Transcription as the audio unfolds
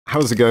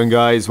How's it going,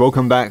 guys?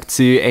 Welcome back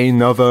to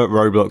another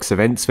Roblox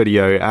events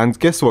video. And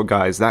guess what,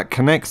 guys? That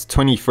Connect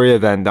 23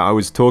 event that I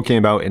was talking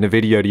about in a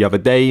video the other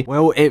day,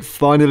 well, it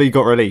finally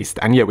got released.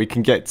 And yeah, we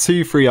can get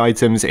 2 free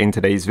items in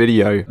today's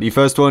video. The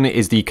first one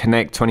is the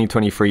Connect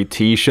 2023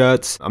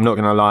 t-shirts. I'm not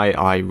gonna lie,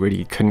 I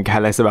really couldn't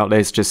care less about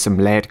this. Just some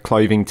LED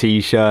clothing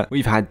t-shirt.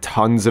 We've had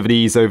tons of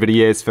these over the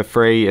years for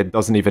free. It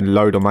doesn't even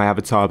load on my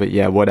avatar, but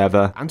yeah,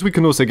 whatever. And we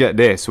can also get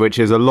this, which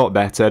is a lot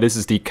better. This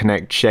is the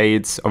Connect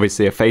shades,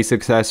 obviously a face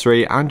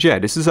accessory, and yeah,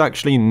 this is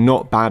actually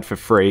not bad for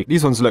free.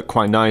 These ones look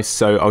quite nice,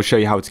 so I'll show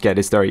you how to get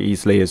this very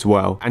easily as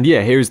well. And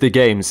yeah, here's the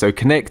game. So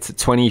Connect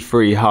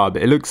 23 Hub.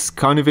 It looks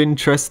kind of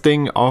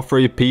interesting. Are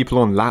 3 people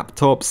on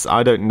laptops?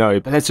 I don't know,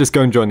 but let's just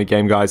go and join the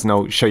game, guys, and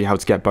I'll show you how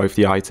to get both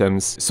the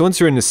items. So once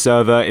you're in the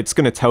server, it's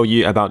going to tell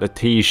you about the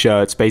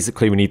t-shirts.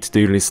 Basically, we need to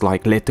do this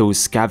like little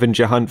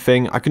scavenger hunt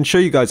thing. I can show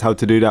you guys how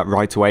to do that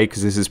right away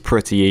because this is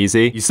pretty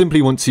easy. You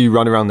simply want to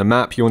run around the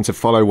map, you want to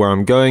follow where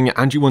I'm going,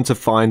 and you want to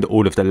find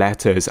all of the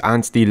letters,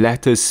 and the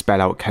letters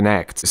spell out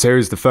Connect. So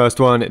here's the first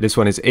one. This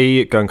one is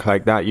E. Go and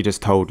collect that. You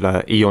just hold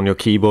E on your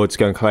keyboard to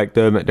go and collect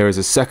them. There is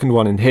a second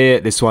one in here.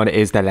 This one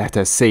is the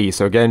letter C.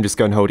 So again, just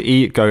go and hold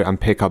E, go and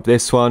pick up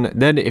this one.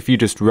 Then if you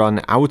just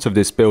run out of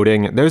this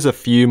building, there's a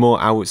few more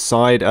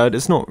outside.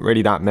 There's not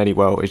really that many.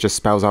 Well, it just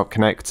spells out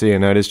Connect, so you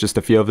know, there's just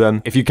a few of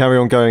them. If you carry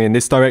on going in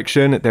this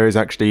direction, there is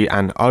actually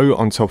an O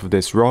on top of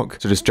this rock.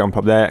 So just jump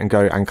up there and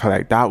go and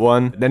collect that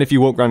one. Then if you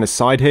walk around the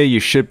side here,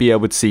 you should be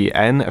able to see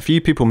N. A few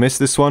people miss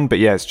this one, but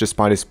yeah, it's just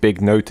by this big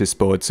notice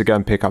board. So go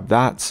and pick up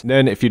that.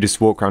 Then if you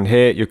just walk around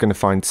here, you're going to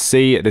find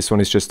C. This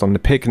one is just on the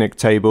picnic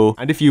table.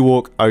 And if you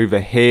walk over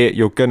here,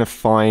 you're going to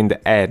find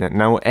N.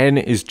 Now N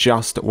is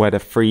just where the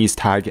freeze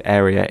tag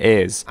area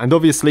is. And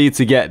obviously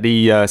to get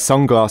the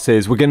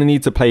sunglasses, we're going to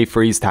need to play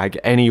freeze tag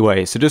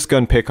anyway. So just go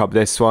and pick up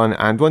this one.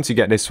 And once you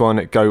get this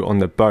one, go on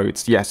the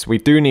boat. Yes, we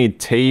do need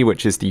T,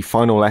 which is the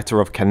final letter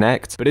of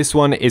Connect. But this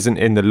one isn't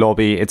in the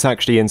lobby. It's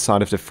actually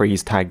inside of the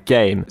freeze tag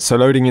game. So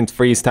loading into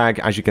freeze tag,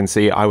 as you can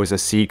see, I was a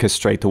seeker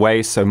straight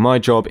away. So my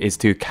job is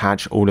to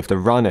catch all of the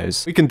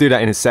runners. We can do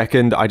that in a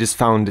second. I just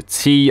found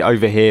T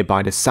over here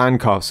by the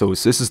sandcastles.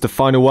 So this is the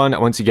final one.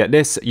 Once you get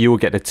this, you will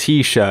get the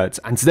t-shirt.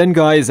 And then,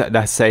 guys,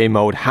 that same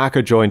old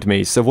hacker joined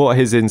me. So what are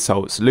his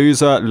insults?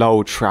 Loser,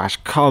 lol, trash.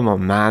 Come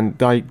on, man.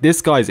 Like,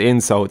 this guy's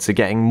insults are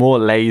getting more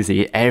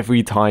lazy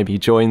every time he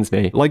joins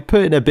me. Like,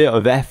 put in a bit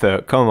of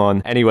effort. Come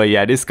on. Anyway,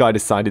 yeah, this guy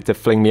decided to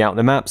fling me out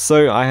the map,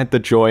 so I had to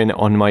join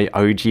on my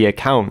OG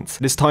account.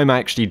 This time I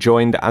actually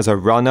joined as a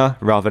runner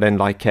rather than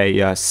like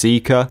a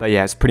seeker. But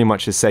yeah, it's pretty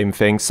much the same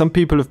thing. Some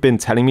people have been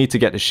telling me to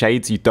get the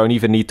shades. You don't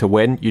even need to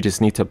win. You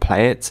just need to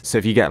play it. So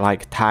if you get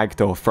like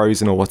tagged or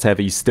frozen or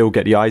whatever, you still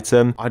get the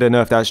item. I don't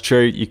know if that's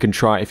true. You can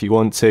try it if you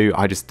want to.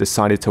 I just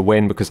decided to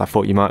win because I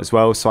thought you might as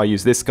well. So I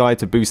used this guy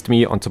to boost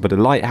me on top of the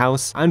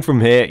lighthouse. And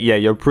from here, yeah,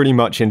 you're pretty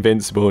much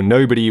invincible.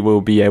 Nobody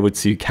will be able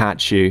to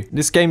catch you.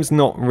 This game's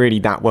not really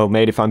that well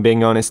made, if I'm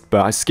being honest,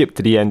 but I skipped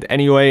to the end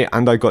anyway,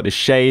 and I got the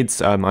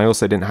shades. I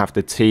also didn't have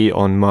the T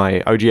on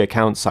my OG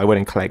account, so I went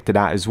and collected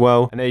that as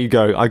well. And there you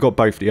go. I got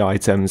both the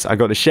items. I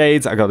got the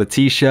shades, I got the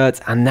t-shirt,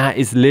 and that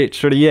is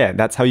literally it.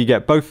 That's how you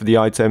get both of the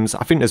items.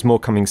 I think there's more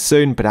coming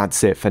soon, but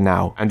that's it for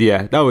now. And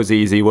yeah, that was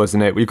easy,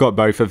 wasn't it? We got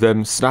both of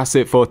them. So that's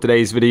it for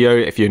today's video.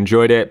 If you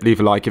enjoyed it, leave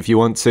a like if you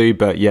want to,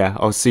 but yeah,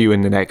 I'll see you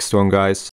in the next one, guys.